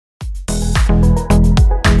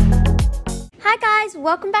Hi guys,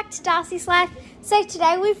 welcome back to Darcy's Life. So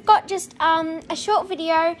today we've got just a short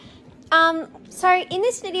video. So in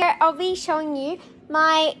this video I'll be showing you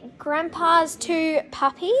my grandpa's 2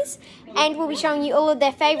 puppies, and we'll be showing you all of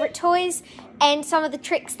their favourite toys and some of the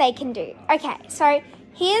tricks they can do. Okay, so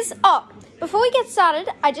before we get started,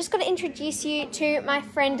 I just got to introduce you to my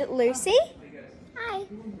friend Lucy. Hi.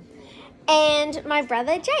 And my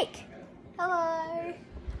brother Jake. Hello.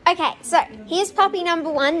 Okay, so here's puppy number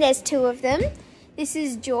 1. There's 2 of them. This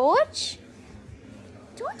is George.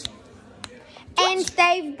 And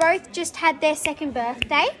they've both just had their 2nd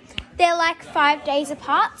birthday. They're like 5 days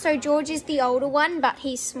apart. So George is the older one, but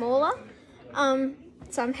he's smaller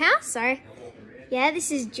somehow. So yeah,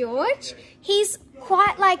 this is George. He's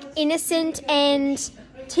quite like innocent and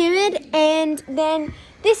timid. And then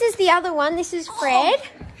this is the other one. This is Fred.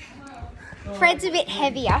 Fred's a bit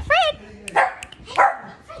heavier. Fred!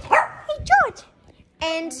 Hey, George!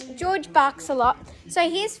 And George barks a lot. So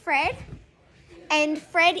here's Fred. And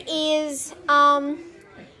Fred is,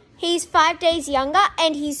 he's 5 days younger,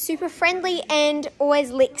 and he's super friendly and always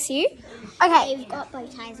licks you. Okay. They've got bow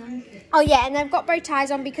ties on. Oh yeah, and they've got bow ties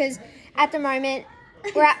on because at the moment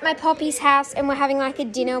we're at my Poppy's house and we're having like a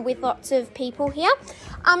dinner with lots of people here.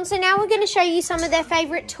 So now we're going to show you some of their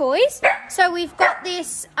favourite toys. So we've got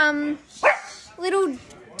this little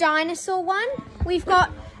dinosaur one. We've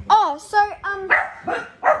got,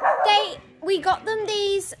 we got them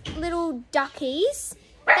these little duckies.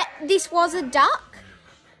 This was a duck,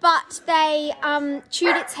 but they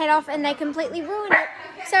chewed its head off and they completely ruined it.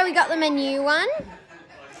 So we got them a new one.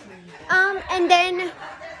 And then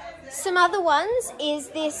some other ones is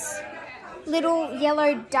this little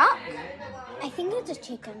yellow duck. I think it's a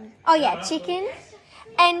chicken. Oh yeah, chicken.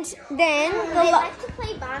 And then They like to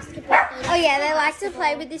play basketball. Oh yeah, they like to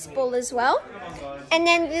play with this ball as well. And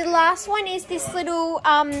then the last one is this little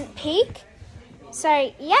pig.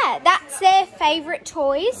 So yeah, that's their favourite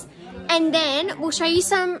toys. And then we'll show you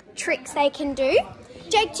some tricks they can do.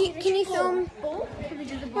 Jake, can you film? No,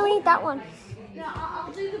 we need that one. No,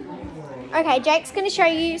 I'll do the ball. Okay, Jake's going to show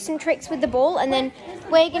you some tricks with the ball, and then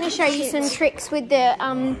we're going to show you some tricks with the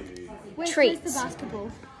treats. Where's the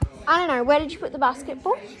basketball? I don't know. Where did you put the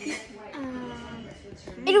basketball?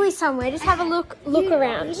 It'll be somewhere. Just have a look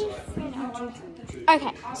around.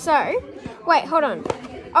 Okay, so, wait, hold on.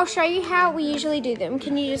 I'll show you how we usually do them.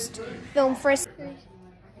 Can you just film for us?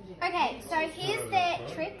 Okay, so here's their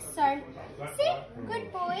tricks. So, sit,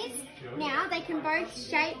 good boys. Now they can both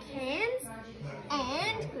shake hands,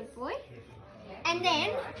 and good boy. And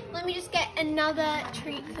then, let me just get another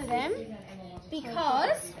treat for them.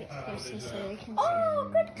 Because, oh,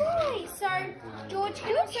 good boy. So, George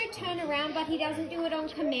can also turn around, but he doesn't do it on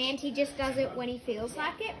command. He just does it when he feels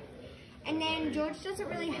like it. And then George doesn't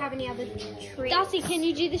really have any other tricks. Darcy, can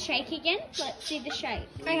you do the shake again? Let's see the shake.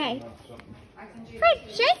 Okay. Fred,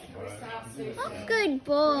 shake. Oh, good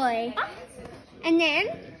boy. Oh. And then,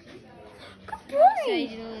 good boy. So you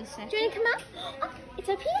did a little second. Do you want to come up? Oh, it's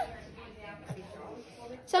up here.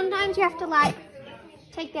 Sometimes you have to like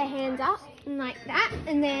take their hands up and like that,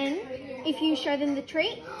 and then if you show them the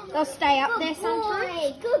treat, they'll stay up there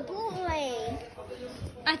sometimes. Good boy.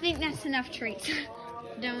 I think that's enough treats.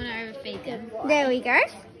 Don't want to overfeed them. There we go.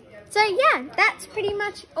 So yeah, that's pretty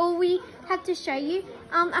much all we have to show you.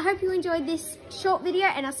 I hope you enjoyed this short video,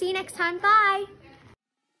 and I'll see you next time. Bye.